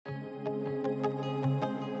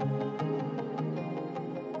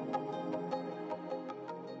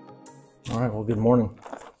All right, well, good morning.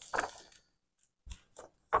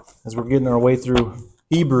 As we're getting our way through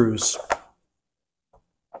Hebrews,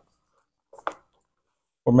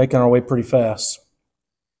 we're making our way pretty fast.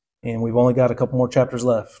 And we've only got a couple more chapters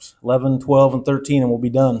left. 11, 12, and 13, and we'll be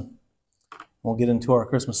done. We'll get into our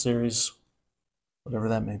Christmas series, whatever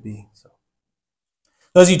that may be. So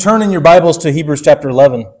as you turn in your Bibles to Hebrews chapter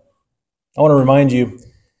 11, I want to remind you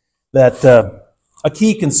that a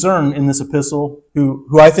key concern in this epistle,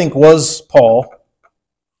 who I think was Paul,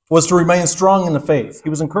 was to remain strong in the faith. He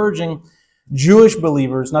was encouraging Jewish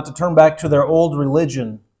believers not to turn back to their old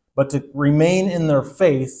religion, but to remain in their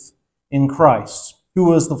faith in Christ, who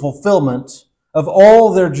was the fulfillment of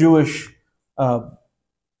all their Jewish law,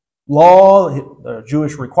 the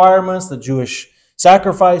Jewish requirements, the Jewish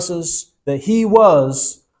sacrifices, that He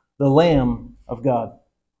was the Lamb of God.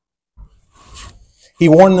 He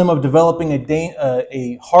warned them of developing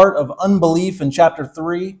a heart of unbelief in chapter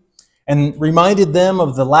 3 and reminded them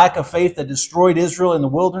of the lack of faith that destroyed Israel in the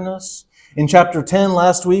wilderness. In chapter 10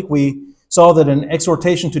 last week, we saw that an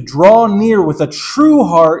exhortation to draw near with a true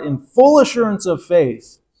heart in full assurance of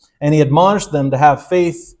faith. And he admonished them to have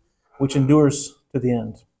faith which endures to the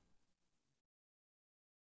end.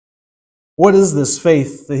 What is this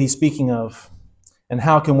faith that he's speaking of? And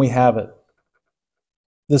how can we have it?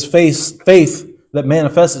 This faith that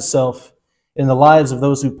manifests itself in the lives of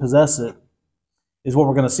those who possess it is what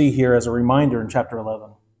we're going to see here as a reminder in chapter 11.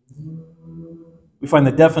 We find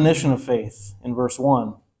the definition of faith in verse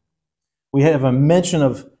 1. We have a mention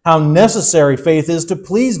of how necessary faith is to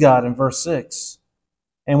please God in verse 6.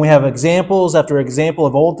 And we have examples after example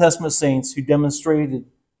of Old Testament saints who demonstrated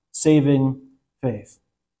saving faith.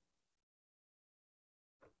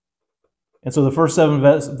 And so the first 7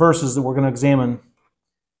 verses that we're going to examine,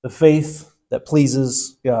 the faith that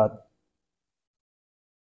pleases God.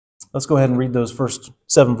 Let's go ahead and read those first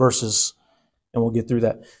 7 verses, and we'll get through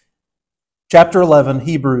that. Chapter 11,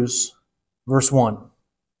 Hebrews, verse 1.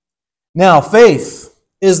 Now, faith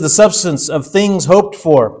is the substance of things hoped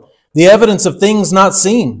for, the evidence of things not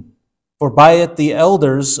seen. For by it the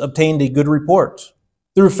elders obtained a good report.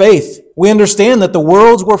 Through faith, we understand that the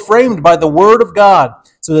worlds were framed by the word of God,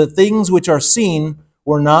 so that things which are seen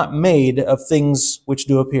were not made of things which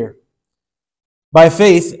do appear. By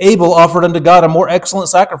faith, Abel offered unto God a more excellent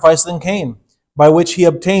sacrifice than Cain, by which he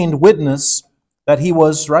obtained witness that he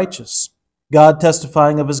was righteous, God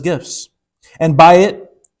testifying of his gifts. And by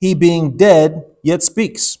it, he being dead, yet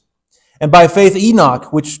speaks. And by faith,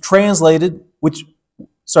 Enoch, was translated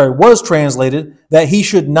that he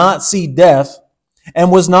should not see death,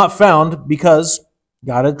 and was not found because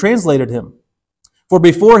God had translated him. For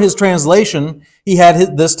before his translation, he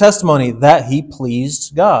had this testimony, that he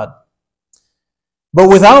pleased God. But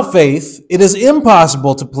without faith, it is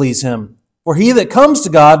impossible to please Him. For he that comes to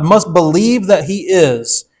God must believe that He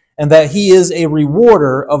is, and that He is a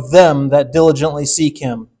rewarder of them that diligently seek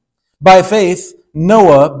Him. By faith,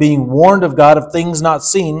 Noah, being warned of God of things not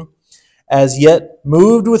seen, as yet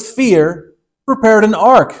moved with fear, prepared an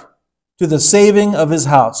ark to the saving of his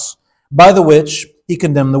house, by the which he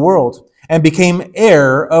condemned the world, and became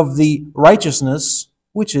heir of the righteousness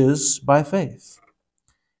which is by faith.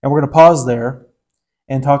 And we're going to pause there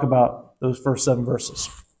and talk about those first 7 verses.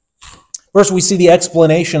 First, we see the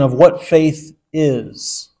explanation of what faith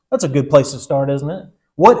is. That's a good place to start, isn't it?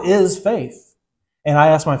 What is faith? And I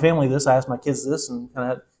asked my family this, I asked my kids this, and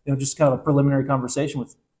kind of just kind of a preliminary conversation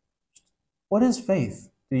with, what is faith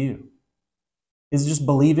to you? Is it just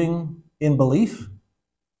believing in belief?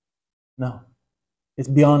 No. It's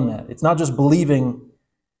beyond that. It's not just believing,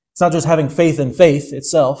 it's not just having faith in faith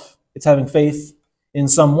itself, it's having faith in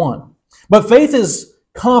someone. But faith is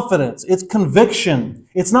confidence, it's conviction.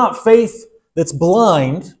 It's not faith that's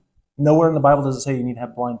blind. Nowhere in the Bible does it say you need to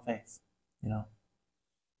have blind faith,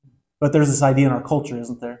 But there's this idea in our culture,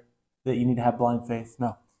 isn't there, that you need to have blind faith?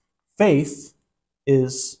 No. Faith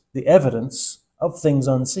is the evidence of things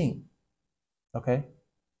unseen. Okay?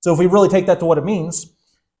 So if we really take that to what it means,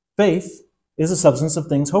 faith is the substance of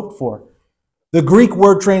things hoped for. The Greek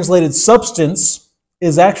word translated substance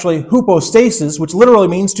is actually hypostasis, which literally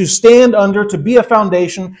means to stand under, to be a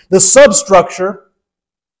foundation, the substructure.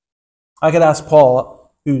 I could ask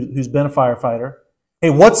Paul, who's been a firefighter, hey,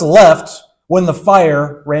 what's left when the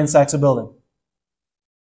fire ransacks a building?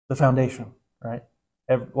 The foundation, right?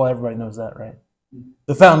 Well, everybody knows that, right?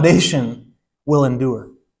 The foundation will endure.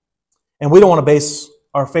 And we don't want to base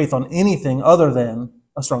our faith on anything other than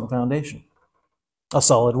a strong foundation, a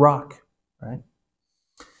solid rock, right?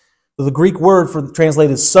 So the Greek word for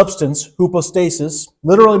translated substance, hypostasis,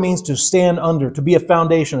 literally means to stand under, to be a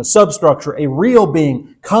foundation, a substructure, a real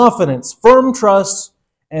being, confidence, firm trust,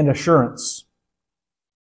 and assurance.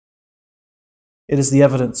 It is the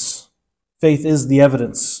evidence. Faith is the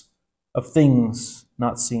evidence of things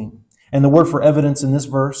not seen. And the word for evidence in this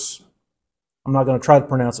verse, I'm not going to try to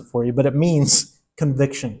pronounce it for you, but it means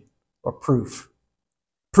conviction or proof.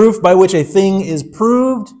 Proof by which a thing is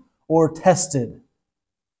proved or tested.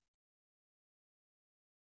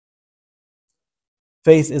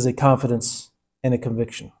 Faith is a confidence and a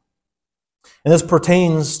conviction. And this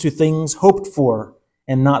pertains to things hoped for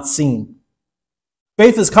and not seen.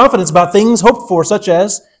 Faith is confidence about things hoped for, such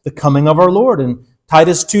as the coming of our Lord. In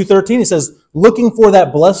Titus 2:13, he says, looking for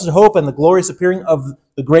that blessed hope and the glorious appearing of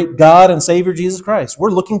the great God and Savior Jesus Christ. We're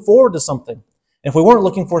looking forward to something. And if we weren't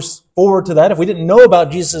looking forward to that, if we didn't know about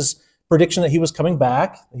Jesus' prediction that he was coming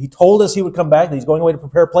back, that he told us he would come back, that he's going away to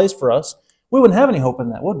prepare a place for us, we wouldn't have any hope in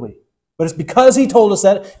that, would we? But it's because he told us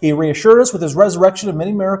that, he reassured us with his resurrection and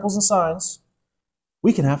many miracles and signs,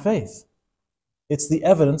 we can have faith. It's the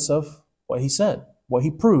evidence of what he said, what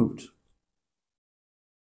he proved.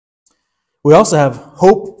 We also have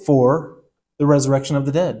hope for the resurrection of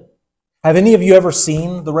the dead. Have any of you ever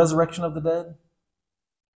seen the resurrection of the dead?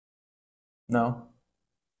 No.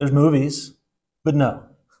 There's movies, but no,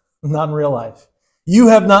 not in real life. You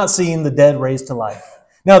have not seen the dead raised to life.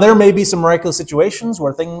 Now, there may be some miraculous situations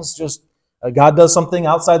where things just, God does something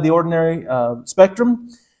outside the ordinary spectrum,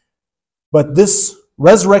 but this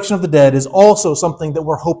resurrection of the dead is also something that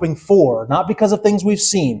we're hoping for, not because of things we've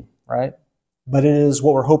seen, right? But it is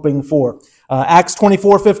what we're hoping for. Acts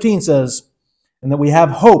 24:15 says, and that we have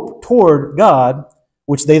hope toward God,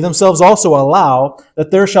 which they themselves also allow, that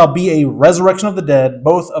there shall be a resurrection of the dead,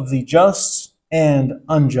 both of the just and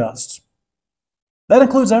unjust. That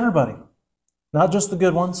includes everybody, not just the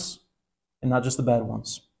good ones and not just the bad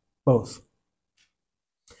ones, both.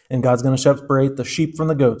 And God's going to separate the sheep from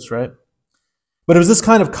the goats, right? But it was this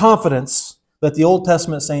kind of confidence that the Old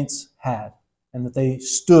Testament saints had and that they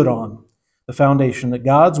stood on. The foundation that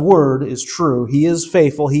God's word is true. He is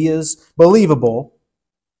faithful. He is believable.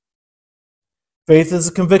 Faith is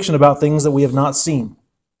a conviction about things that we have not seen.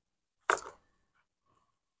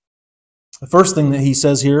 The first thing that he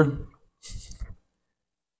says here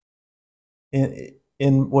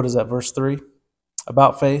in what is that, verse 3,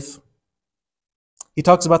 about faith, he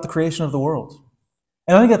talks about the creation of the world.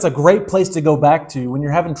 And I think that's a great place to go back to when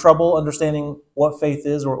you're having trouble understanding what faith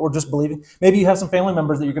is or just believing. Maybe you have some family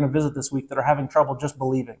members that you're going to visit this week that are having trouble just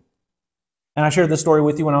believing. And I shared this story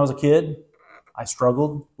with you when I was a kid. I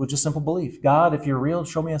struggled with just simple belief. God, if you're real,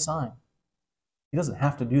 show me a sign. He doesn't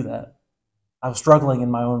have to do that. I was struggling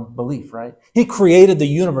in my own belief, right? He created the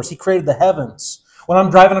universe. He created the heavens. When I'm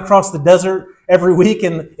driving across the desert every week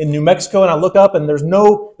in New Mexico and I look up and there's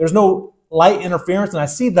no light interference, and I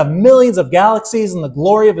see the millions of galaxies and the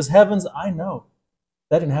glory of his heavens, I know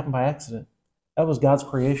that didn't happen by accident. That was God's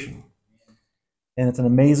creation. And it's an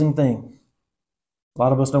amazing thing. A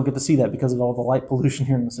lot of us don't get to see that because of all the light pollution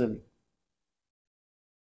here in the city.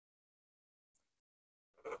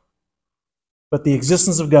 But the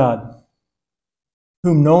existence of God,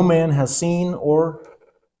 whom no man has seen or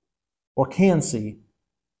can see.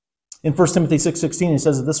 In 1 Timothy 6:16, he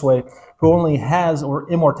says it this way, who only has or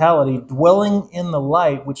immortality, dwelling in the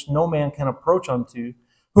light which no man can approach unto,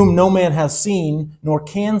 whom no man has seen nor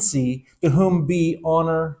can see, to whom be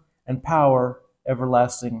honor and power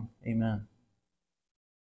everlasting. Amen.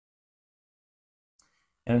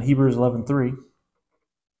 And in Hebrews 11:3,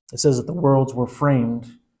 it says that the worlds were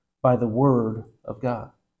framed by the word of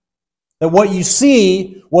God. That what you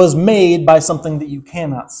see was made by something that you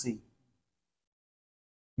cannot see.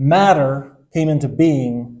 Matter came into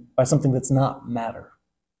being by something that's not matter.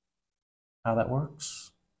 How that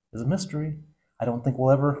works is a mystery. I don't think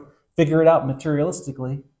we'll ever figure it out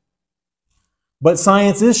materialistically. But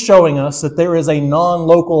science is showing us that there is a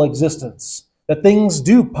non-local existence, that things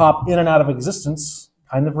do pop in and out of existence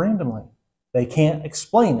kind of randomly. They can't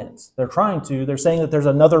explain it. They're trying to. They're saying that there's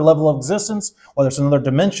another level of existence, or there's another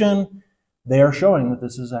dimension. They are showing that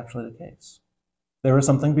this is actually the case. There is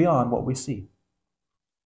something beyond what we see.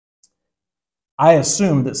 I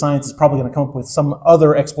assume that science is probably going to come up with some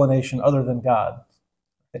other explanation other than God.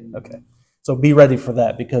 Okay, so be ready for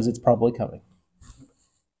that because it's probably coming.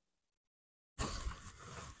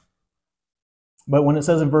 But when it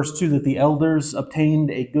says in verse 2 that the elders obtained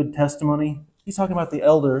a good testimony, he's talking about the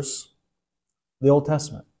elders, the Old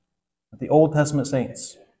Testament, the Old Testament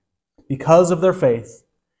saints, because of their faith.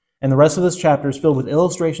 And the rest of this chapter is filled with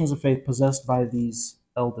illustrations of faith possessed by these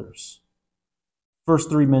elders.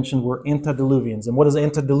 First three mentioned were antediluvians. And what is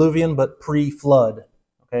antediluvian but pre-flood?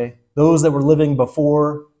 Okay, those that were living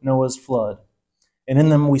before Noah's flood. And in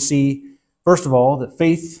them we see, first of all, that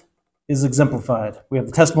faith is exemplified. We have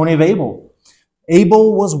the testimony of Abel.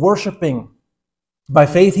 Abel was worshiping. By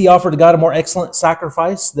faith, he offered to God a more excellent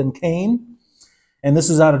sacrifice than Cain. And this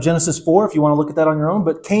is out of Genesis 4, if you want to look at that on your own.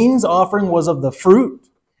 But Cain's offering was of the fruit.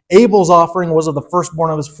 Abel's offering was of the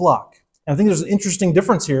firstborn of his flock. And I think there's an interesting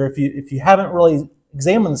difference here. If you haven't really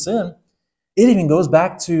examined the sin, it even goes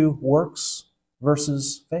back to works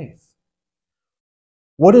versus faith.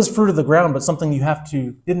 What is fruit of the ground but something you have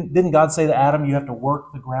to... Didn't God say to Adam, you have to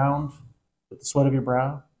work the ground with the sweat of your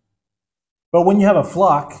brow? But when you have a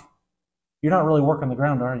flock, you're not really working the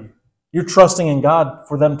ground, are you? You're trusting in God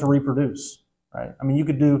for them to reproduce, right? I mean, you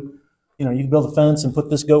could do, you could build a fence and put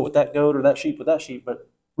this goat with that goat or that sheep with that sheep, but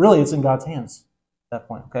really it's in God's hands at that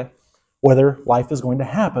point, okay? Whether life is going to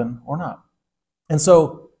happen or not. And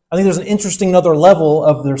so I think there's an interesting another level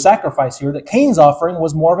of their sacrifice here, that Cain's offering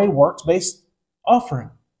was more of a works-based offering.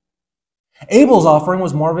 Abel's offering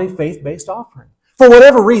was more of a faith-based offering. For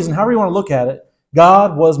whatever reason, however you want to look at it,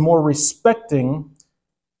 God was more respecting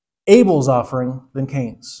Abel's offering than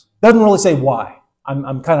Cain's. Doesn't really say why.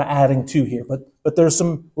 I'm kind of adding to here, but there's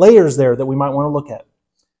some layers there that we might want to look at.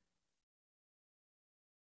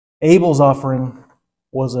 Abel's offering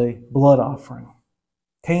was a blood offering.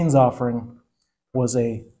 Cain's offering was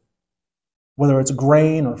whether it's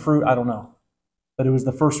grain or fruit, I don't know. But it was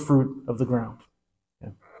the first fruit of the ground.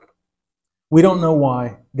 Okay. We don't know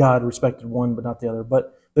why God respected one but not the other,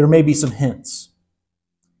 but there may be some hints.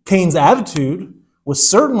 Cain's attitude was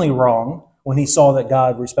certainly wrong when he saw that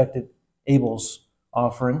God respected Abel's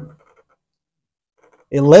offering.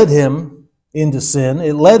 It led him into sin.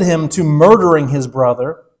 It led him to murdering his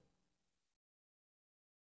brother.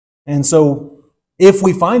 And so, if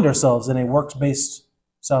we find ourselves in a works-based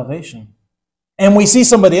salvation, and we see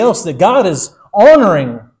somebody else that God is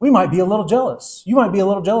honoring, we might be a little jealous. You might be a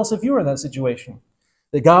little jealous if you were in that situation.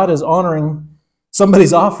 That God is honoring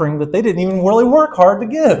somebody's offering that they didn't even really work hard to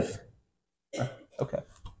give. Okay.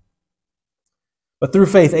 But through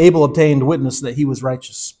faith, Abel obtained witness that he was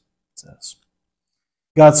righteous, it says.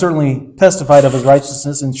 God certainly testified of his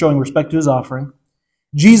righteousness in showing respect to his offering.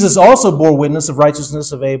 Jesus also bore witness of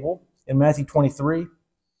righteousness of Abel in Matthew 23.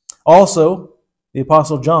 Also, the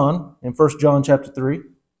Apostle John in 1 John chapter 3.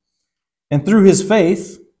 And through his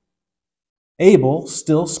faith, Abel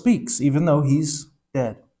still speaks, even though he's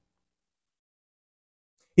dead.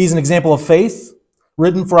 He's an example of faith,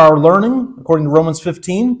 written for our learning, according to Romans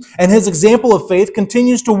 15. And his example of faith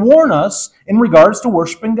continues to warn us in regards to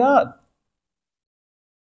worshiping God.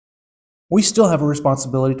 We still have a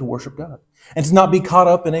responsibility to worship God and to not be caught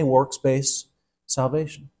up in a works-based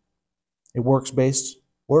salvation, a works-based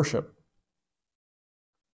worship.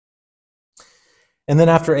 And then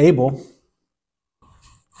after Abel,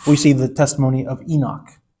 we see the testimony of Enoch.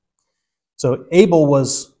 So Abel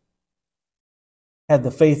had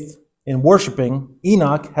the faith in worshiping.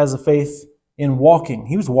 Enoch has a faith in walking.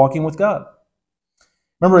 He was walking with God.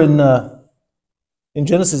 Remember in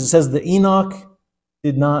Genesis it says that Enoch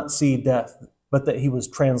did not see death, but that he was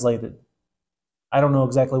translated. I don't know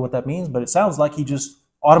exactly what that means, but it sounds like he just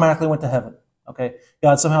automatically went to heaven. Okay?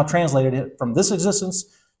 God somehow translated it from this existence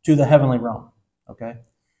to the heavenly realm. Okay?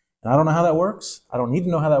 And I don't know how that works. I don't need to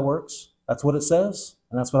know how that works. That's what it says,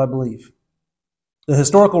 and that's what I believe. The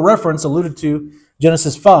historical reference alluded to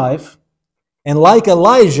Genesis 5, and like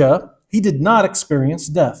Elijah, he did not experience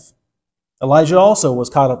death. Elijah also was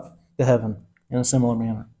caught up to heaven in a similar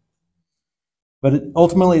manner. But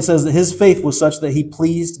ultimately it says that his faith was such that he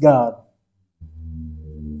pleased God.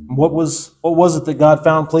 What was it that God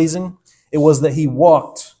found pleasing? It was that he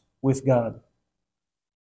walked with God.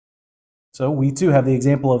 So we too have the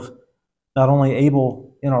example of not only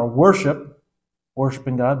Abel in our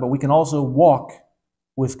worshiping God, but we can also walk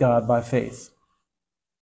with God by faith.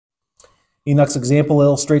 Enoch's example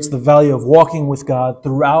illustrates the value of walking with God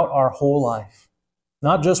throughout our whole life.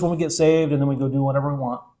 Not just when we get saved and then we go do whatever we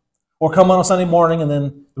want. Or come on a Sunday morning and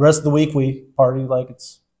then the rest of the week we party like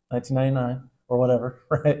it's 1999 or whatever,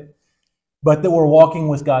 right? But that we're walking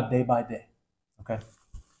with God day by day, okay?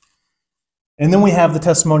 And then we have the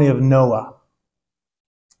testimony of Noah.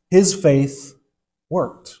 His faith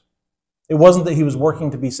worked. It wasn't that he was working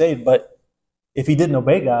to be saved, but if he didn't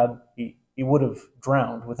obey God, he would have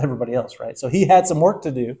drowned with everybody else, right? So he had some work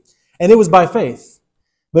to do, and it was by faith.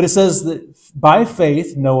 But it says that by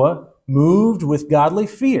faith, Noah moved with godly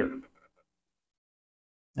fear.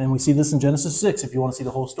 And we see this in Genesis 6, if you want to see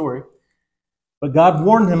the whole story. But God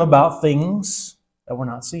warned him about things that were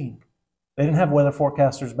not seen. They didn't have weather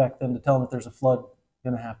forecasters back then to tell them that there's a flood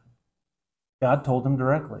going to happen. God told him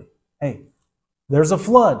directly, hey, there's a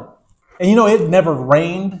flood. And it never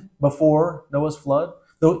rained before Noah's flood.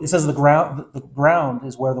 It says the ground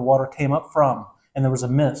is where the water came up from, and there was a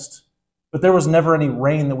mist. But there was never any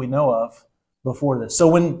rain that we know of before this. So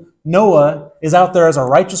when Noah is out there as a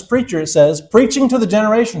righteous preacher, it says, preaching to the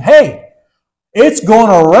generation, hey, it's going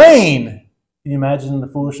to rain. Can you imagine the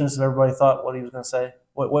foolishness if everybody thought what he was going to say?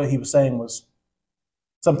 What he was saying was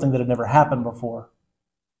something that had never happened before.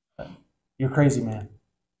 You're crazy, man.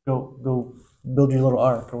 Go build your little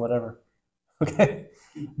ark or whatever. Okay?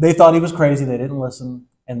 They thought he was crazy. They didn't listen,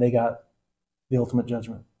 and they got the ultimate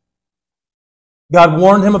judgment. God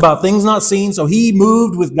warned him about things not seen, so he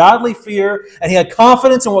moved with godly fear, and he had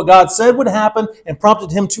confidence in what God said would happen and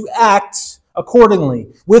prompted him to act accordingly.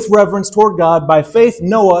 With reverence toward God, by faith,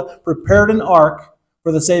 Noah prepared an ark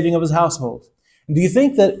for the saving of his household. And do you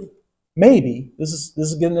think that maybe, this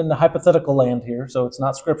is getting into hypothetical land here, so it's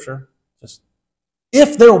not scripture, just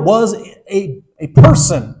if there was a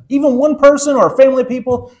person, even one person or a family of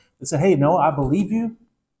people that said, hey, Noah, I believe you,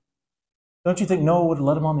 don't you think Noah would have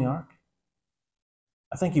let him on the ark?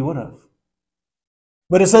 I think he would have.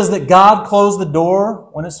 But it says that God closed the door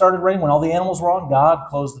when it started raining, when all the animals were on, God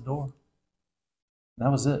closed the door. And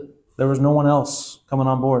that was it. There was no one else coming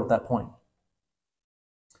on board at that point.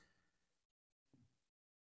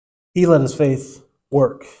 He let his faith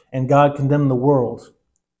work, and God condemned the world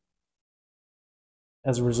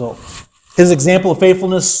as a result. His example of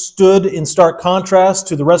faithfulness stood in stark contrast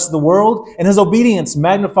to the rest of the world, and his obedience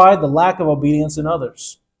magnified the lack of obedience in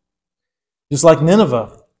others. Just like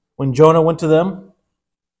Nineveh, when Jonah went to them,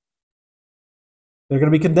 they're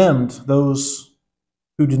going to be condemned, those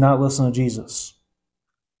who did not listen to Jesus.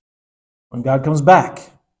 When God comes back,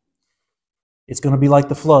 it's going to be like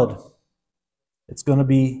the flood. It's going to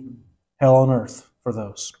be hell on earth for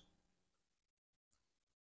those.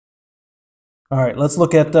 All right, let's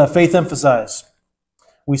look at faith emphasized.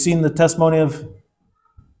 We've seen the testimony of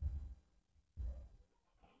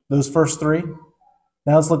those first three.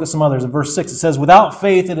 Now let's look at some others. In verse 6, it says, without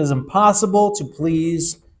faith it is impossible to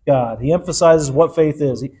please God. He emphasizes what faith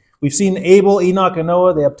is. We've seen Abel, Enoch, and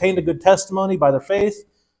Noah. They obtained a good testimony by their faith.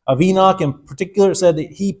 Of Enoch in particular, it said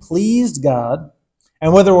that he pleased God.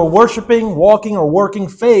 And whether we're worshiping, walking, or working,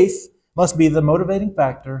 faith must be the motivating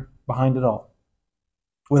factor behind it all.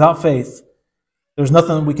 Without faith, there's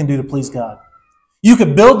nothing we can do to please God. You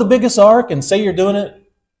could build the biggest ark and say you're doing it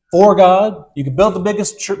for God. You could build the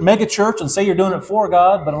biggest mega church and say you're doing it for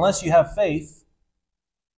God, but unless you have faith,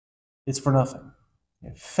 it's for nothing.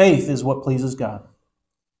 Faith is what pleases God.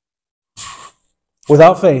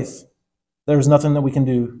 Without faith, there's nothing that we can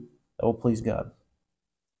do that will please God.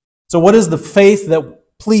 So what is the faith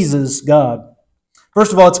that pleases God?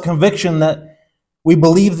 First of all, it's a conviction that we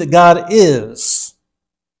believe that God is.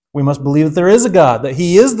 We must believe that there is a God, that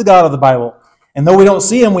He is the God of the Bible. And though we don't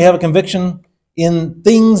see Him, we have a conviction in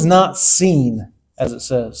things not seen, as it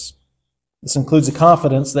says. This includes a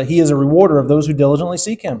confidence that He is a rewarder of those who diligently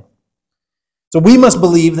seek Him. So we must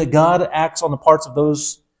believe that God acts on the parts of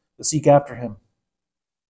those that seek after Him.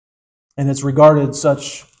 And it's regarded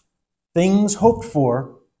such things hoped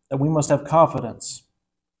for that we must have confidence.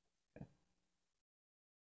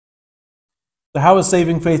 So how is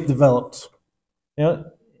saving faith developed?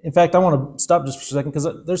 In fact, I want to stop just for a second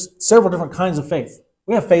because there's several different kinds of faith.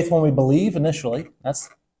 We have faith when we believe initially.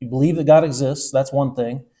 You believe that God exists. That's one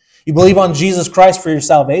thing. You believe on Jesus Christ for your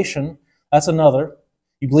salvation. That's another.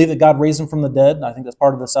 You believe that God raised Him from the dead. I think that's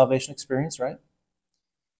part of the salvation experience, right?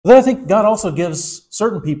 But then I think God also gives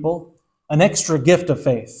certain people an extra gift of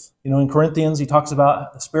faith. In Corinthians, he talks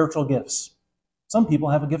about the spiritual gifts. Some people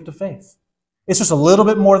have a gift of faith. It's just a little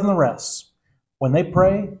bit more than the rest. When they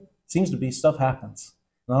pray, it seems to be stuff happens.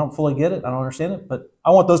 And I don't fully get it. I don't understand it. But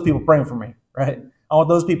I want those people praying for me, right? I want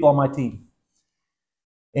those people on my team.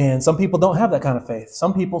 And some people don't have that kind of faith.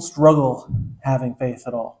 Some people struggle having faith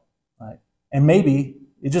at all, right? And maybe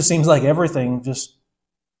it just seems like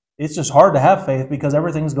it's just hard to have faith because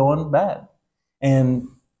everything's going bad. And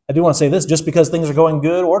I do want to say this, just because things are going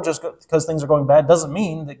good or just because things are going bad doesn't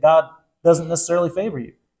mean that God doesn't necessarily favor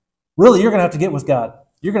you. Really, you're going to have to get with God.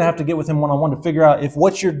 You're going to have to get with Him one-on-one to figure out if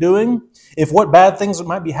what you're doing, if what bad things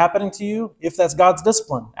might be happening to you, if that's God's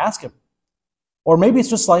discipline. Ask Him. Or maybe it's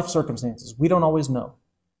just life circumstances. We don't always know.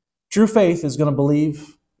 True faith is going to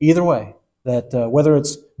believe either way, that whether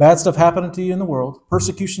it's bad stuff happening to you in the world,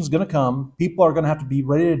 persecution is going to come, people are going to have to be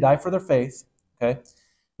ready to die for their faith. Okay,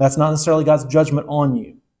 that's not necessarily God's judgment on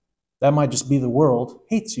you. That might just be the world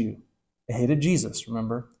hates you. It hated Jesus,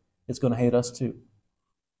 remember? It's going to hate us too.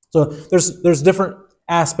 So there's different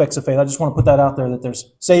aspects of faith. I just want to put that out there, that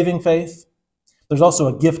there's saving faith. There's also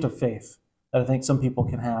a gift of faith that I think some people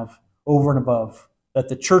can have over and above that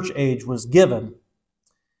the church age was given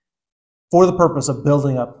for the purpose of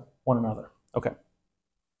building up one another. Okay.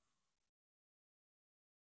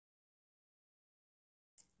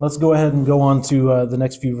 Let's go ahead and go on to the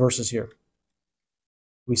next few verses here.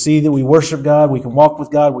 We see that we worship God, we can walk with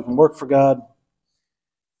God, we can work for God.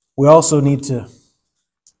 We also need to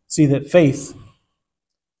see that faith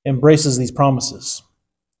embraces these promises.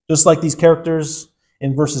 Just like these characters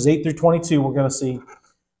in verses 8 through 22, we're going to see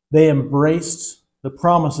they embraced the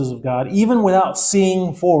promises of God, even without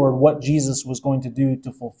seeing forward what Jesus was going to do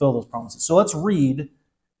to fulfill those promises. So let's read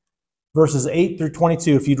verses 8 through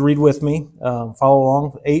 22. If you'd read with me, follow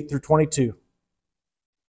along, 8 through 22.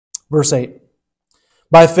 Verse 8.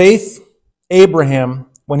 By faith, Abraham,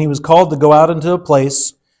 when he was called to go out into a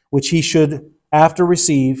place which he should after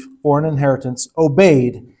receive for an inheritance,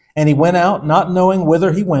 obeyed, and he went out, not knowing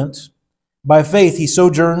whither he went. By faith he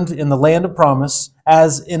sojourned in the land of promise,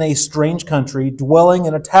 as in a strange country, dwelling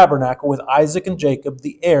in a tabernacle with Isaac and Jacob,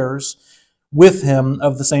 the heirs, with him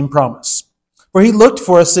of the same promise. For he looked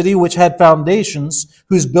for a city which had foundations,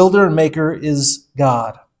 whose builder and maker is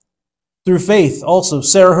God. Through faith also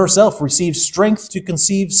Sarah herself received strength to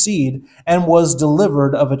conceive seed, and was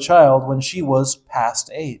delivered of a child when she was past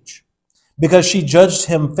age, because she judged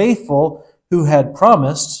him faithful who had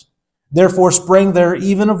promised. Therefore sprang there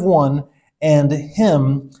even of one, and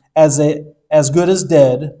him as good as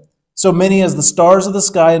dead, so many as the stars of the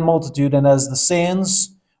sky in multitude, and as the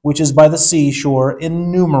sands which is by the sea shore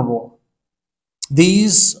innumerable.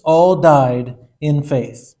 These all died in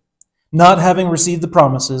faith, not having received the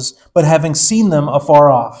promises, but having seen them afar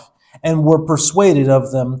off, and were persuaded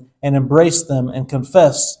of them, and embraced them, and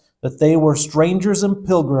confessed that they were strangers and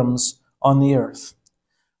pilgrims on the earth.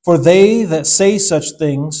 For they that say such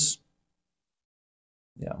things,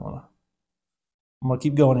 I'm going to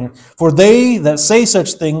keep going here. For they that say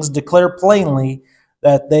such things declare plainly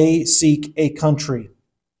that they seek a country.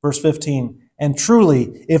 Verse 15. And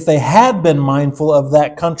truly, if they had been mindful of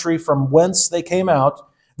that country from whence they came out,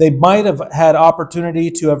 they might have had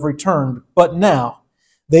opportunity to have returned. But now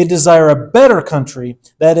they desire a better country,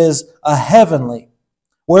 that is, a heavenly.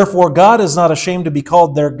 Wherefore God is not ashamed to be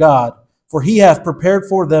called their God, for he hath prepared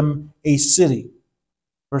for them a city.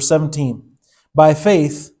 Verse 17. By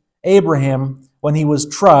faith, Abraham, when he was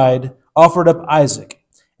tried, offered up Isaac.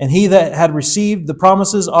 And he that had received the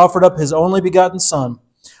promises offered up his only begotten son,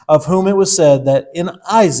 of whom it was said that in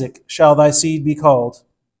Isaac shall thy seed be called.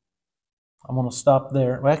 I'm going to stop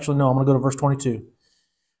there. Well, actually, no, I'm going to go to verse 22.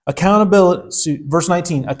 Accountability, verse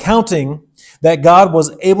 19. Accounting that God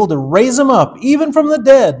was able to raise him up, even from the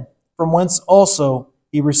dead, from whence also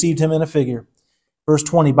he received him in a figure. Verse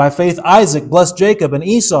 20. By faith Isaac blessed Jacob and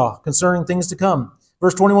Esau concerning things to come.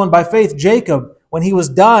 Verse 21, by faith Jacob, when he was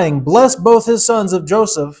dying, blessed both his sons of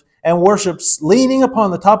Joseph, and worships leaning upon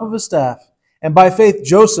the top of his staff. And by faith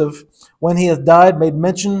Joseph, when he hath died, made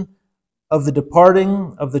mention of the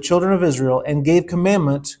departing of the children of Israel, and gave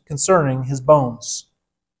commandment concerning his bones.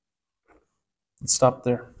 Let's stop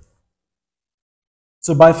there.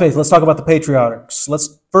 So by faith, let's talk about the patriarchs.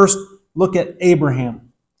 Let's first look at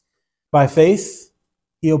Abraham. By faith,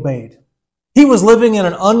 he obeyed. He was living in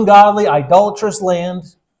an ungodly, idolatrous land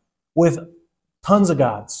with tons of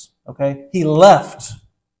gods. Okay? He left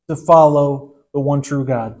to follow the one true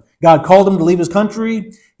God. God called him to leave his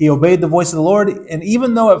country. He obeyed the voice of the Lord. And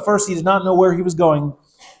even though at first he did not know where he was going,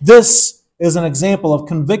 this is an example of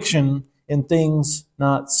conviction in things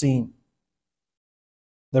not seen.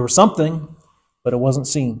 There was something, but it wasn't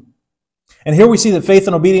seen. And here we see that faith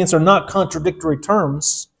and obedience are not contradictory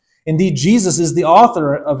terms. Indeed, Jesus is the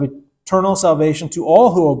author of eternal salvation to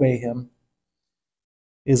all who obey him.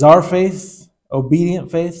 Is our faith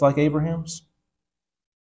obedient faith like Abraham's?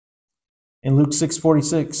 In Luke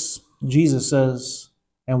 6:46, Jesus says,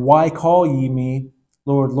 "And why call ye me,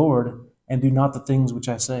 Lord, Lord, and do not the things which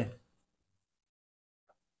I say?"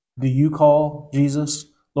 Do you call Jesus,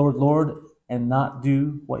 Lord, Lord, and not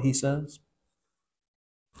do what he says?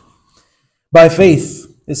 By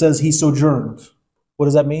faith, it says he sojourned. What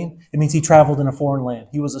does that mean? It means he traveled in a foreign land.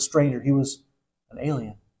 He was a stranger. He was an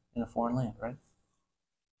alien in a foreign land, right?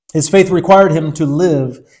 His faith required him to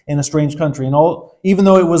live in a strange country. And even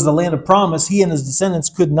though it was the land of promise, he and his descendants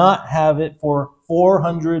could not have it for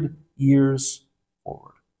 400 years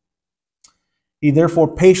forward. He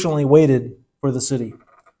therefore patiently waited for the city,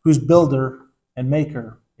 whose builder and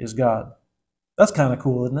maker is God. That's kind of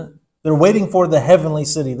cool, isn't it? They're waiting for the heavenly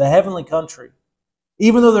city, the heavenly country.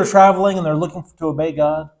 Even though they're traveling and they're looking to obey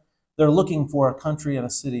God, they're looking for a country and a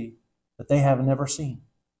city that they have never seen.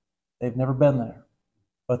 They've never been there,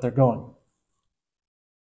 but they're going.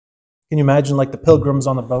 Can you imagine like the pilgrims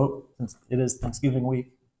on the boat, since it is Thanksgiving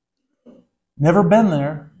week? Never been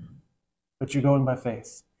there, but you're going by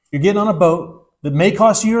faith. You're getting on a boat that may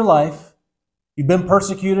cost you your life. You've been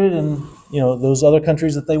persecuted in those other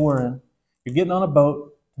countries that they were in. You're getting on a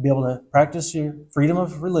boat to be able to practice your freedom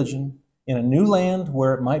of religion in a new land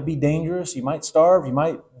where it might be dangerous. You might starve. You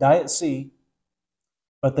might die at sea.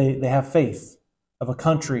 But they have faith of a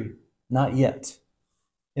country not yet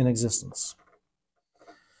in existence.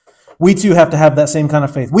 We too have to have that same kind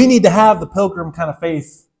of faith. We need to have the pilgrim kind of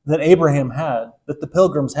faith that Abraham had, that the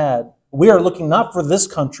pilgrims had. We are looking not for this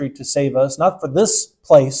country to save us, not for this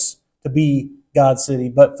place to be God's city,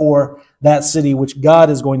 but for that city which God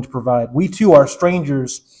is going to provide. We too are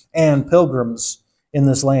strangers and pilgrims in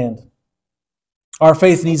this land. Our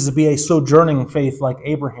faith needs to be a sojourning faith like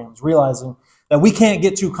Abraham's, realizing that we can't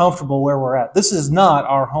get too comfortable where we're at. This is not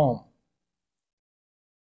our home.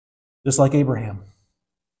 Just like Abraham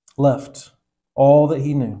left all that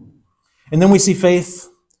he knew. And then we see faith,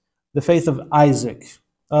 the faith of Isaac.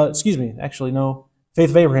 Faith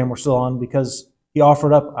of Abraham we're still on because he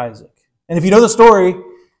offered up Isaac. And if you know the story,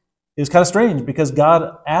 it was kind of strange because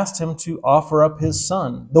God asked him to offer up his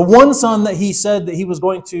son. The one son that he said that he was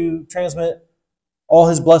going to transmit all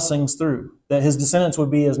his blessings through. That his descendants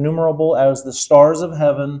would be as numerable as the stars of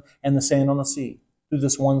heaven and the sand on the sea through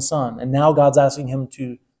this one son. And now God's asking him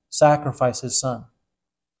to sacrifice his son.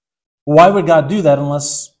 Why would God do that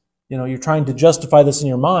unless you're trying to justify this in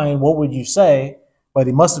your mind? What would you say? But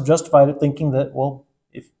he must have justified it thinking that, well,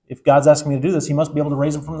 if God's asking me to do this, he must be able to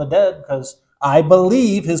raise him from the dead because I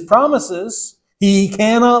believe his promises. He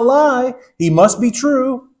cannot lie. He must be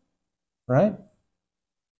true. Right?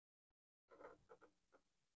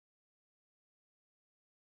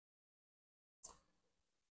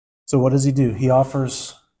 So what does he do? He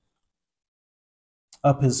offers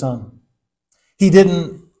up his son. He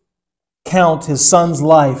didn't count his son's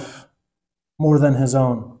life more than his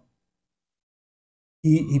own.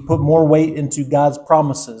 He put more weight into God's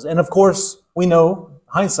promises. And of course, we know,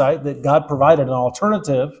 hindsight, that God provided an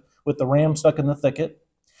alternative with the ram stuck in the thicket.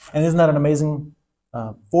 And isn't that an amazing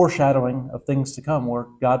foreshadowing of things to come, where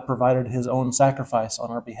God provided his own sacrifice on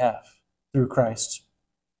our behalf through Christ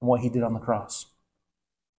and what he did on the cross?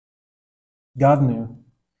 God knew,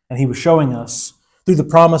 and he was showing us through the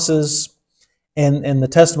promises and the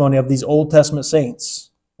testimony of these Old Testament saints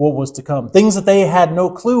what was to come. Things that they had no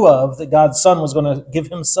clue of, that God's Son was going to give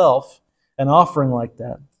himself an offering like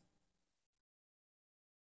that.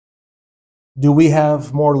 Do we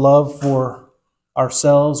have more love for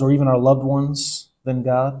ourselves or even our loved ones than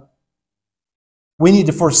God? We need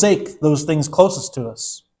to forsake those things closest to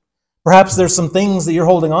us. Perhaps there's some things that you're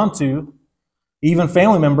holding on to, even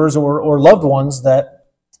family members or loved ones, that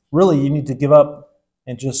really you need to give up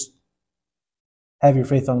and just have your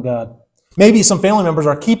faith on God. Maybe some family members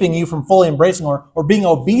are keeping you from fully embracing or being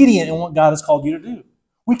obedient in what God has called you to do.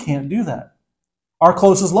 We can't do that. Our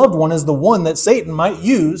closest loved one is the one that Satan might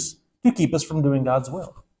use to keep us from doing God's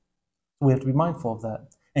will. We have to be mindful of that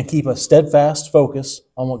and keep a steadfast focus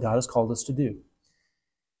on what God has called us to do.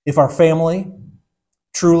 If our family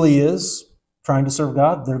truly is trying to serve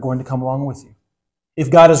God, they're going to come along with you. If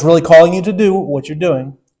God is really calling you to do what you're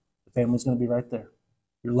doing, the family's going to be right there.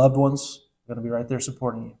 Your loved ones are going to be right there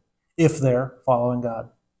supporting you, if they're following God,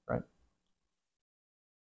 right?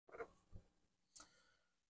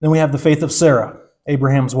 Then we have the faith of Sarah,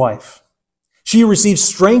 Abraham's wife. She received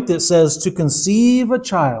strength, it says, to conceive a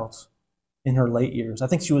child in her late years. I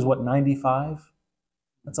think she was, 95?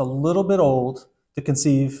 That's a little bit old to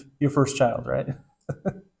conceive your first child, right?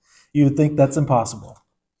 You would think that's impossible.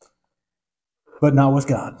 But not with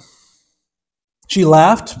God. She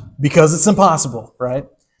laughed because it's impossible, right?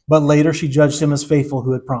 But later she judged him as faithful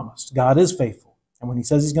who had promised. God is faithful. And when he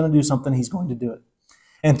says he's going to do something, he's going to do it.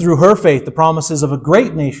 And through her faith, the promises of a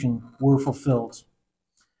great nation were fulfilled.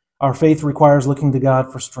 Our faith requires looking to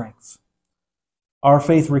God for strength. Our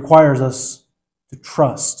faith requires us to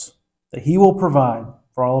trust that he will provide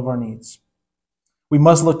for all of our needs. We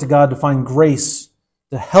must look to God to find grace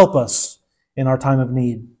to help us in our time of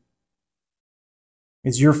need.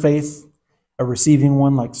 Is your faith a receiving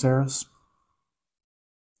one like Sarah's?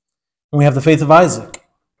 And we have the faith of Isaac.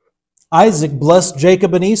 Isaac blessed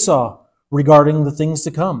Jacob and Esau regarding the things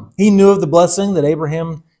to come. He knew of the blessing that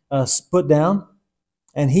Abraham put down,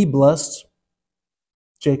 and he blessed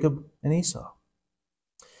Jacob and Esau.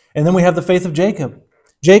 And then we have the faith of Jacob.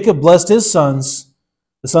 Jacob blessed his sons,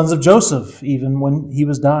 the sons of Joseph, even when he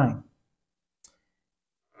was dying.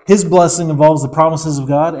 His blessing involves the promises of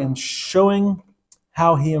God and showing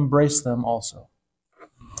how he embraced them also.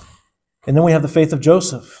 And then we have the faith of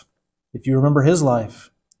Joseph. If you remember his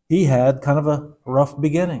life, he had kind of a rough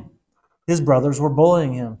beginning. His brothers were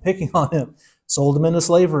bullying him, picking on him, sold him into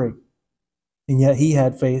slavery. And yet he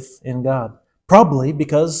had faith in God, probably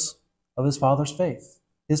because of his father's faith.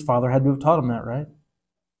 His father had to have taught him that, right?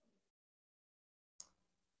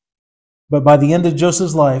 But by the end of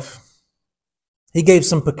Joseph's life, he gave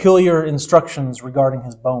some peculiar instructions regarding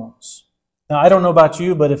his bones. Now, I don't know about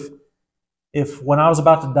you, but if when I was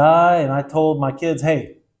about to die and I told my kids,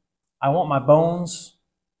 hey, I want my bones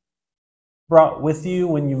brought with you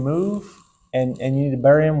when you move, and you need to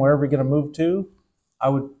bury them wherever you're going to move to,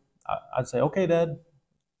 I'd say, okay, Dad,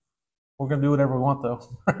 we're going to do whatever we want,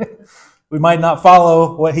 though. We might not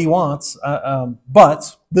follow what he wants,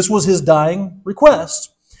 but this was his dying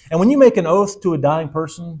request. And when you make an oath to a dying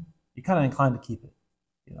person, you're kind of inclined to keep it,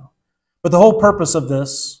 you know. But the whole purpose of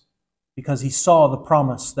this, because he saw the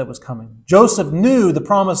promise that was coming. Joseph knew the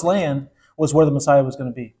promised land was where the Messiah was going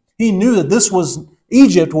to be. He knew that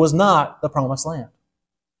Egypt was not the promised land.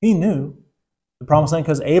 He knew the promised land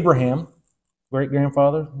because Abraham,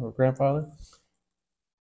 great-grandfather or grandfather,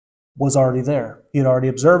 was already there. He had already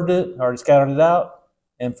observed it, already scattered it out,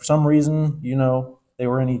 and for some reason, they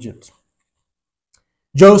were in Egypt.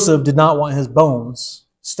 Joseph did not want his bones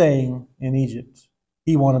staying in Egypt.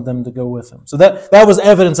 He wanted them to go with him. So that was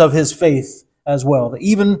evidence of his faith as well, that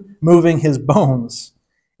even moving his bones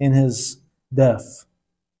in his death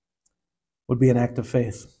would be an act of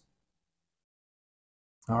faith.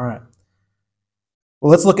 All right.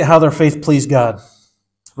 Well, let's look at how their faith pleased God.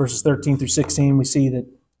 Verses 13 through 16, we see that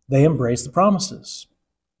they embraced the promises.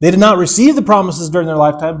 They did not receive the promises during their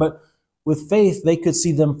lifetime, but with faith, they could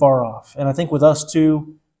see them far off. And I think with us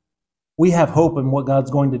too, we have hope in what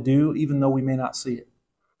God's going to do, even though we may not see it.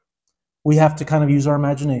 We have to kind of use our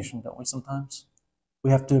imagination, don't we, sometimes?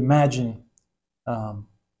 We have to imagine,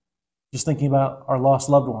 just thinking about our lost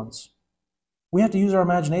loved ones. We have to use our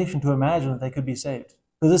imagination to imagine that they could be saved.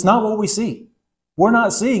 Because it's not what we see. We're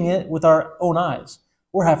not seeing it with our own eyes.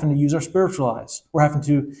 We're having to use our spiritual eyes. We're having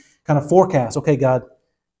to kind of forecast, okay, God,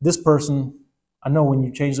 this person, I know when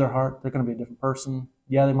you change their heart, they're going to be a different person.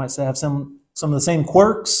 Yeah, they might have some of the same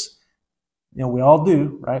quirks. We all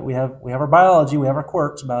do, right? We have our biology, we have our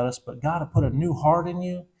quirks about us, but God put a new heart in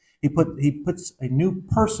you. He puts a new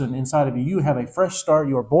person inside of you. You have a fresh start.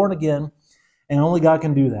 You are born again, and only God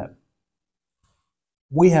can do that.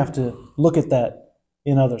 We have to look at that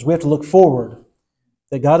in others. We have to look forward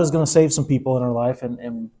that God is going to save some people in our life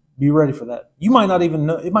and be ready for that. You might not even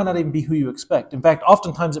know, it might not even be who you expect. In fact,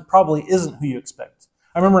 oftentimes it probably isn't who you expect.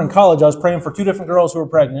 I remember in college, I was praying for 2 different girls who were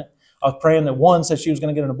pregnant. I was praying that one said she was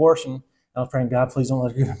going to get an abortion. I was praying, God, please don't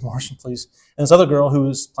let her get an abortion, please. And this other girl who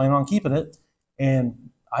was planning on keeping it, and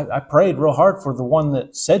I prayed real hard for the one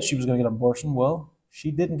that said she was going to get an abortion. Well,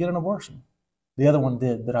 she didn't get an abortion. The other one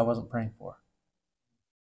did that I wasn't praying for.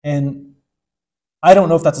 And I don't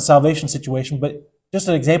know if that's a salvation situation, but just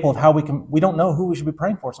an example of how we don't know who we should be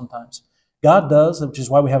praying for sometimes. God does, which is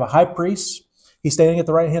why we have a high priest. He's standing at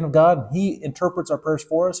the right hand of God. He interprets our prayers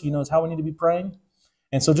for us. He knows how we need to be praying.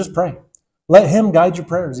 And so just pray. Let him guide your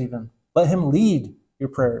prayers even. Let him lead your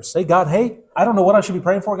prayers. Say, God, hey, I don't know what I should be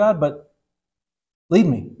praying for, God, but lead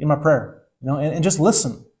me in my prayer. And just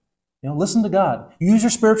listen. Listen to God. Use your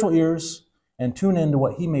spiritual ears and tune into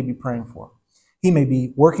what he may be praying for. He may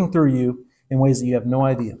be working through you in ways that you have no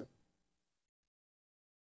idea.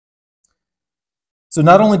 So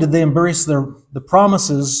not only did they embrace the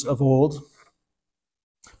promises of old,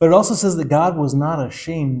 but it also says that God was not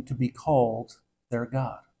ashamed to be called their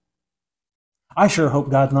God. I sure hope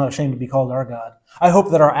God's not ashamed to be called our God. I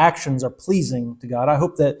hope that our actions are pleasing to God. I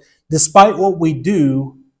hope that despite what we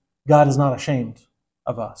do, God is not ashamed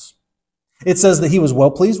of us. It says that he was well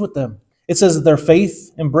pleased with them. It says that their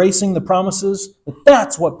faith, embracing the promises,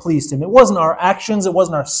 that's what pleased him. It wasn't our actions. It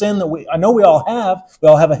wasn't our sin that I know we all have. We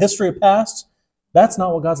all have a history of past. That's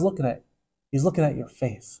not what God's looking at. He's looking at your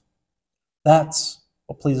faith. That's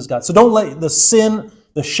what pleases God. So don't let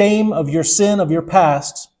the shame of your sin, of your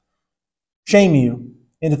past, shame you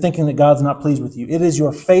into thinking that God's not pleased with you. It is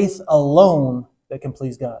your faith alone that can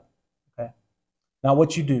please God. Okay? Not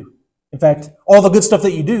what you do. In fact, all the good stuff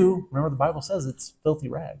that you do, remember the Bible says it's filthy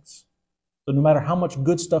rags. So no matter how much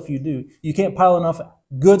good stuff you do, you can't pile enough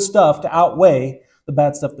good stuff to outweigh the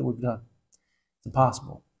bad stuff that we've done. It's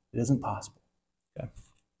impossible. It isn't possible. Okay?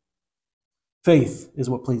 Faith is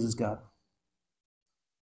what pleases God.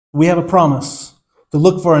 We have a promise to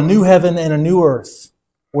look for a new heaven and a new earth,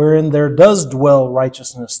 wherein there does dwell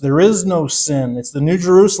righteousness. There is no sin. It's the New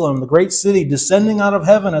Jerusalem, the great city descending out of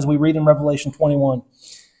heaven, as we read in Revelation 21.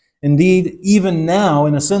 Indeed, even now,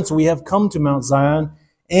 in a sense, we have come to Mount Zion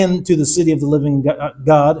and to the city of the living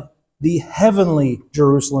God, the heavenly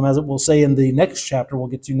Jerusalem, as it will say in the next chapter we'll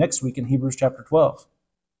get to next week in Hebrews chapter 12.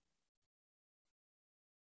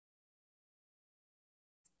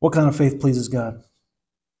 What kind of faith pleases God?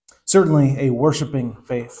 Certainly a worshiping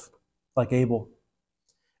faith like Abel,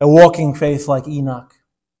 a walking faith like Enoch,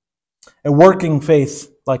 a working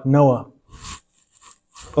faith like Noah,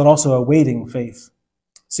 but also a waiting faith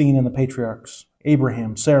seen in the patriarchs,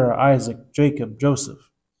 Abraham, Sarah, Isaac, Jacob, Joseph.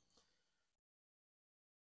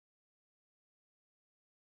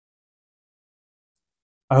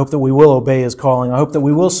 I hope that we will obey His calling. I hope that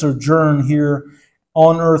we will sojourn here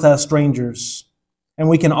on earth as strangers, and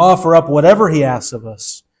we can offer up whatever He asks of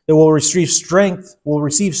us, that we'll receive strength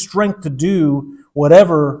to do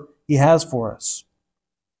whatever He has for us,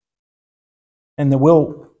 and that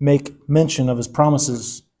we'll make mention of His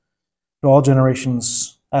promises to all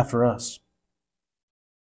generations after us.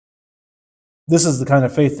 This is the kind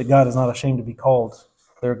of faith that God is not ashamed to be called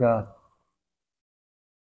their God.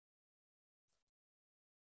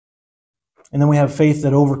 And then we have faith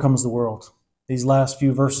that overcomes the world. These last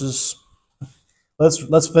few verses.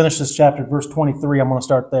 Let's finish this chapter. Verse 23, I'm going to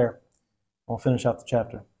start there. We'll finish out the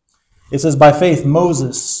chapter. It says, by faith,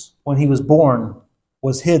 Moses, when he was born,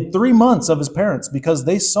 was hid 3 months of his parents because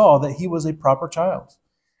they saw that he was a proper child.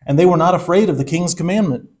 And they were not afraid of the king's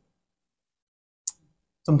commandment.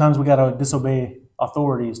 Sometimes we got to disobey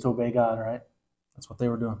authorities to obey God, right? That's what they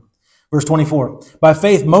were doing. Verse 24, by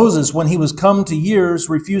faith Moses, when he was come to years,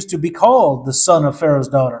 refused to be called the son of Pharaoh's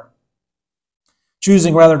daughter,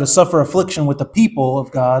 choosing rather to suffer affliction with the people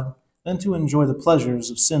of God than to enjoy the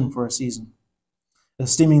pleasures of sin for a season,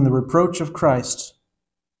 esteeming the reproach of Christ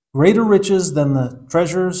greater riches than the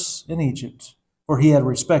treasures in Egypt, for he had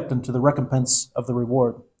respect unto the recompense of the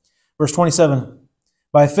reward. Verse 27,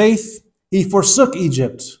 by faith he forsook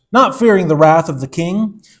Egypt, not fearing the wrath of the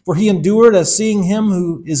king, for he endured as seeing him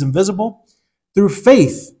who is invisible. Through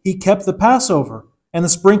faith he kept the Passover and the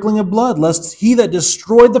sprinkling of blood, lest he that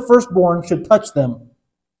destroyed the firstborn should touch them.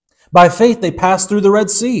 By faith they passed through the Red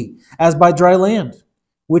Sea, as by dry land,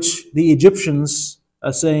 which the Egyptians,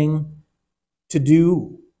 saying to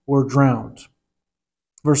do, were drowned.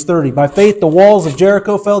 Verse 30, by faith the walls of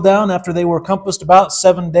Jericho fell down after they were compassed about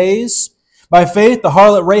 7 days. By faith the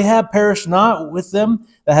harlot Rahab perished not with them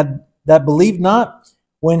that believed not,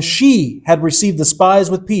 when she had received the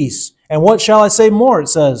spies with peace. And what shall I say more? It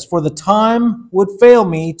says, for the time would fail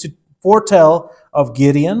me to foretell of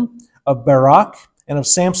Gideon, of Barak, and of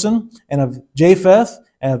Samson, and of Japheth,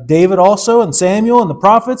 and of David also, and Samuel, and the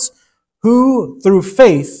prophets, who through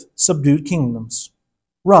faith subdued kingdoms,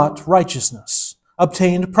 wrought righteousness,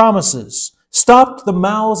 obtained promises, stopped the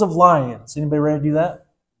mouths of lions. Anybody ready to do that?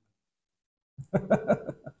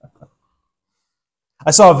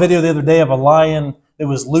 I saw a video the other day of a lion that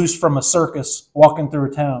was loose from a circus walking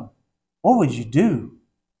through a town. What would you do?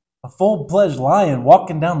 A full-fledged lion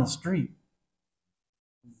walking down the street.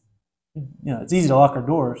 You know, it's easy to lock our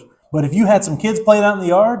doors, but if you had some kids playing out in the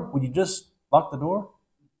yard, would you just lock the door?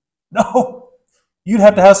 No. You'd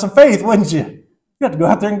have to have some faith, wouldn't you? You'd have to go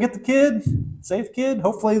out there and get the kid, save the kid.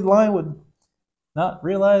 Hopefully the lion would not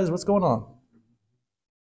realize what's going on.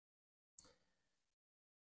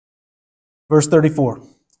 Verse 34,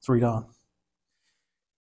 let's read on.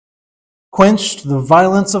 Quenched the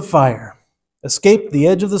violence of fire, escaped the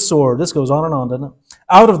edge of the sword. This goes on and on, doesn't it?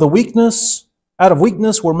 Out of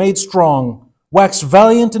weakness were made strong, waxed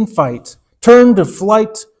valiant in fight, turned to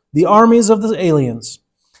flight the armies of the aliens.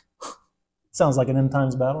 Sounds like an end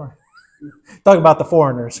times battle. Talk about the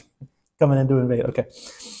foreigners coming in to invade. Okay.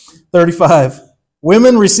 35.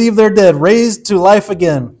 Women received their dead, raised to life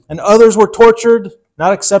again, and others were tortured,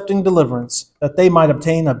 not accepting deliverance, that they might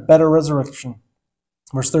obtain a better resurrection.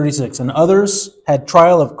 Verse 36, and others had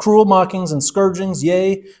trial of cruel mockings and scourgings,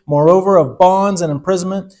 yea, moreover of bonds and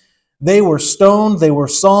imprisonment. They were stoned, they were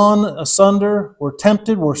sawn asunder, were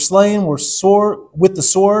tempted, were slain, were sore with the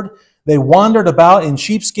sword. They wandered about in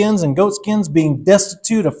sheepskins and goatskins, being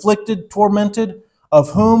destitute, afflicted, tormented,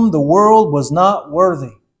 of whom the world was not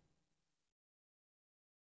worthy.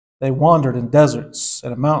 They wandered in deserts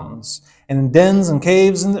and in mountains, and in dens and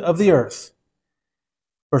caves of the earth.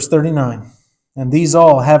 Verse 39, and these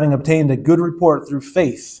all, having obtained a good report through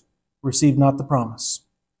faith, received not the promise.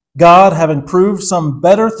 God, having proved some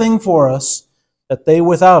better thing for us, that they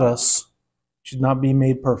without us should not be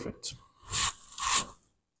made perfect.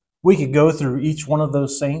 We could go through each one of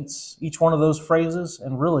those saints, each one of those phrases,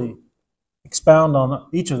 and really expound on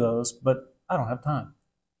each of those, but I don't have time.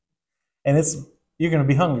 And you're going to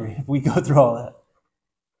be hungry if we go through all that.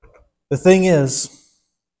 The thing is,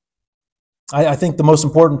 I think the most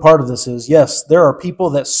important part of this is, yes, there are people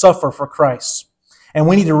that suffer for Christ. And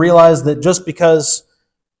we need to realize that just because,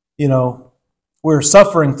 we're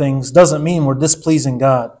suffering things doesn't mean we're displeasing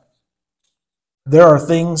God. There are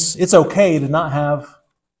things, it's okay to not have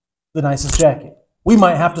the nicest jacket. We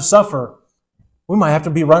might have to suffer. We might have to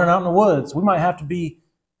be running out in the woods. We might have to be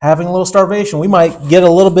having a little starvation. We might get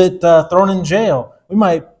a little bit thrown in jail. We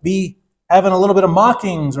might be having a little bit of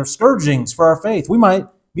mockings or scourgings for our faith. We might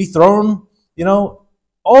be thrown,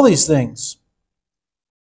 all these things.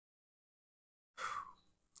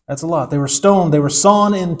 That's a lot. They were stoned. They were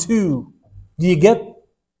sawn in two. Do you get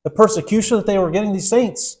the persecution that they were getting, these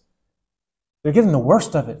saints? They're getting the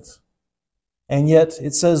worst of it. And yet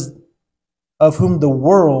it says, of whom the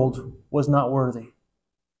world was not worthy.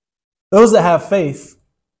 Those that have faith,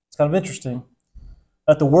 it's kind of interesting,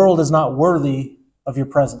 that the world is not worthy of your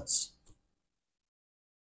presence.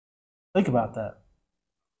 Think about that.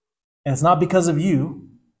 And it's not because of you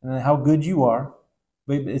and how good you are,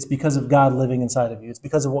 but it's because of God living inside of you. It's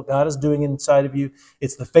because of what God is doing inside of you.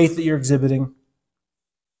 It's the faith that you're exhibiting.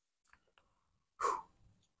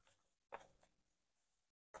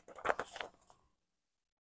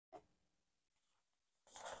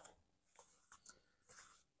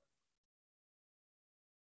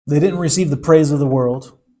 They didn't receive the praise of the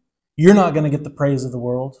world. You're not going to get the praise of the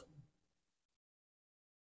world.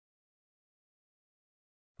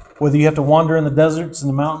 Whether you have to wander in the deserts and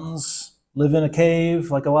the mountains, live in a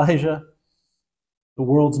cave like Elijah, the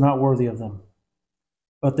world's not worthy of them.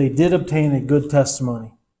 But they did obtain a good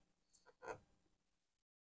testimony.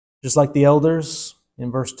 Just like the elders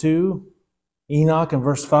in verse 2, Enoch in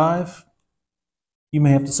verse 5, you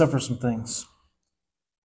may have to suffer some things.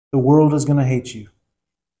 The world is going to hate you.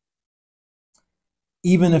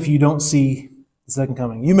 Even if you don't see the second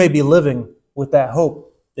coming. You may be living with that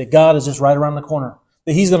hope that God is just right around the corner,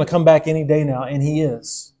 that He's going to come back any day now, and He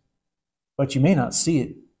is. But you may not see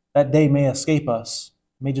it. That day may escape us.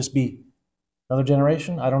 It may just be another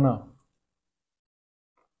generation. I don't know.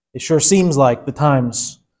 It sure seems like the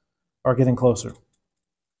times are getting closer.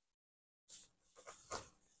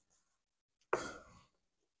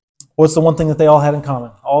 What's the one thing that they all had in common?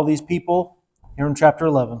 All these people here in chapter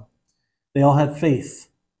 11, they all had faith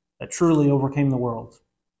that truly overcame the world.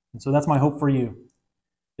 And so that's my hope for you,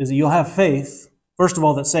 is that you'll have faith, first of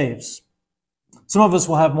all, that saves. Some of us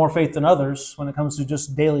will have more faith than others when it comes to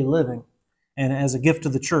just daily living. And as a gift to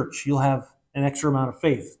the church, you'll have an extra amount of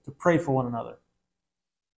faith to pray for one another.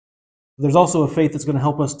 There's also a faith that's going to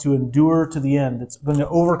help us to endure to the end. It's going to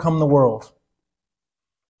overcome the world.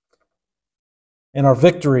 And our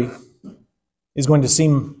victory is going to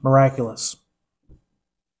seem miraculous.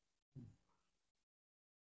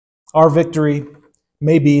 Our victory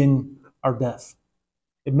may be in our death.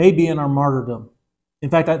 It may be in our martyrdom. In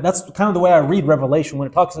fact, that's kind of the way I read Revelation when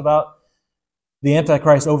it talks about the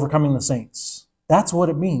Antichrist overcoming the saints. That's what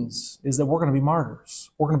it means, is that we're going to be martyrs.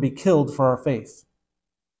 We're going to be killed for our faith.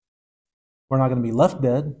 We're not going to be left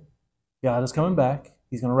dead. God is coming back.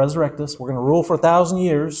 He's going to resurrect us. We're going to rule for 1,000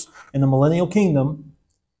 years in the millennial kingdom.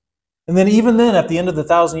 And then even then, at the end of the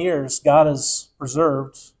 1,000 years, God has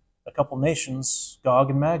preserved a couple nations, Gog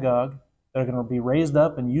and Magog, that are going to be raised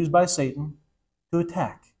up and used by Satan to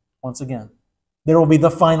attack once again. There will be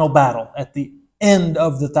the final battle at the end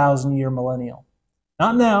of the 1,000-year millennial.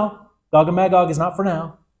 Not now. Gog and Magog is not for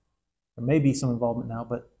now. There may be some involvement now,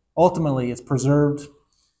 but ultimately it's preserved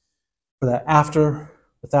for that after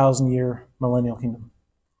the 1,000-year millennial kingdom.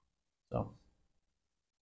 So,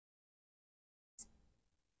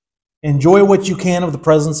 enjoy what you can of the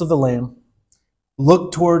presence of the Lamb.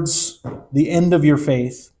 Look towards the end of your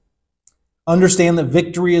faith. Understand that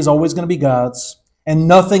victory is always going to be God's, and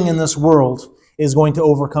nothing in this world is going to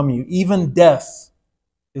overcome you. Even death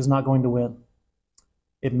is not going to win.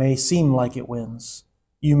 It may seem like it wins.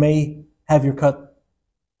 You may have your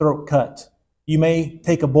throat cut. You may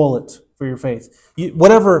take a bullet for your faith.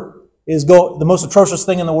 Whatever is the most atrocious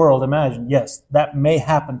thing in the world, imagine, yes, that may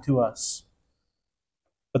happen to us.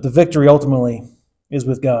 But the victory ultimately is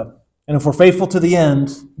with God. And if we're faithful to the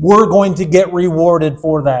end, we're going to get rewarded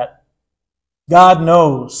for that. God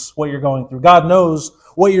knows what you're going through. God knows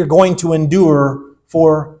what you're going to endure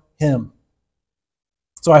for Him.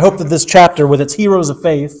 So I hope that this chapter, with its heroes of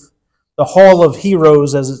faith, the Hall of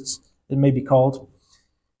Heroes, as it may be called,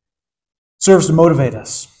 serves to motivate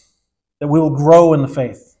us, that we will grow in the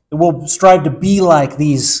faith, that we'll strive to be like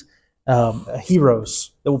these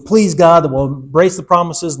heroes, that will please God, that will embrace the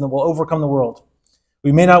promises, and that will overcome the world.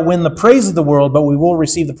 We may not win the praise of the world, but we will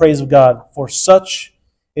receive the praise of God, for such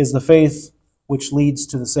is the faith which leads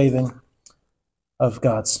to the saving of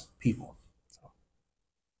God's people.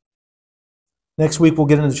 Next week we'll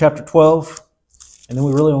get into chapter 12, and then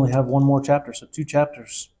we really only have one more chapter, so 2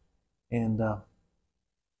 chapters. And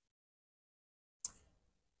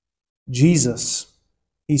Jesus,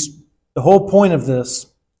 the whole point of this,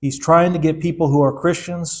 He's trying to get people who are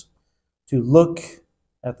Christians to look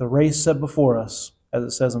at the race set before us, as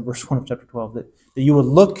it says in verse 1 of chapter 12, that you would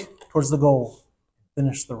look towards the goal,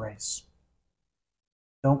 finish the race.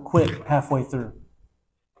 Don't quit halfway through.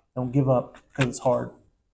 Don't give up because it's hard.